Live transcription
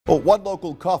Well, one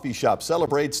local coffee shop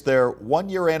celebrates their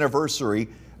one-year anniversary.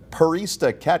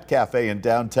 Purrista Cat Cafe in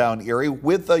downtown Erie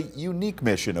with a unique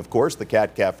mission, of course. The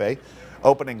Cat Cafe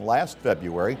opening last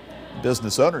February.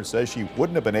 Business owner says she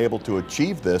wouldn't have been able to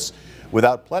achieve this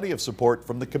without plenty of support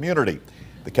from the community.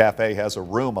 The cafe has a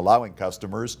room allowing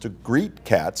customers to greet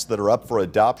cats that are up for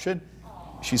adoption.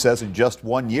 She says in just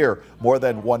 1 year, more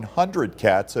than 100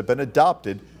 cats have been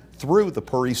adopted through the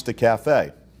Purrista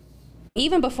Cafe.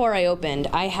 Even before I opened,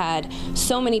 I had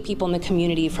so many people in the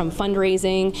community, from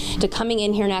fundraising to coming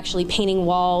in here and actually painting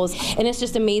walls, and it's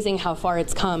just amazing how far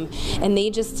it's come. And they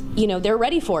just, they're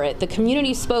ready for it. The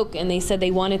community spoke and they said they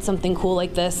wanted something cool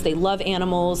like this. They love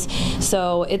animals,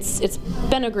 so it's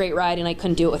been a great ride and I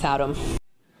couldn't do it without them.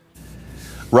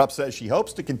 Rupp says she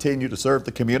hopes to continue to serve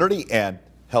the community and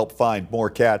help find more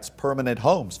cats permanent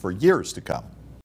homes for years to come.